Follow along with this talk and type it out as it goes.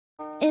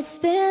It's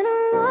been a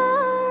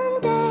long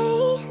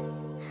day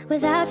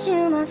without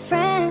you, my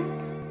friend,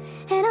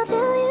 and I'll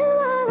tell you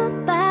all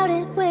about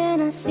it when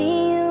I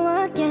see you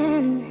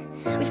again.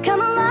 We've come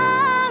a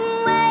long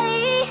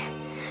way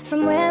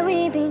from where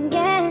we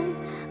began.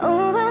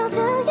 Oh, I'll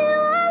tell you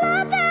all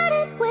about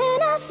it when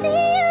I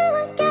see you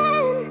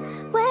again.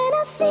 When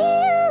I see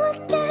you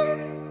again.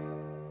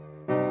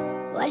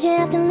 Why'd you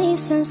have to leave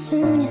so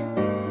soon?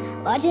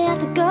 Why'd you have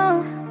to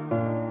go?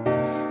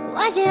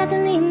 Why'd you have to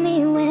leave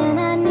me when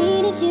I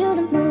needed you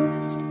the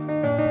most?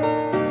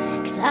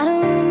 'Cause I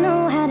don't really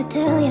know how to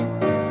tell you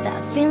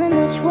without feeling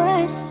much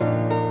worse.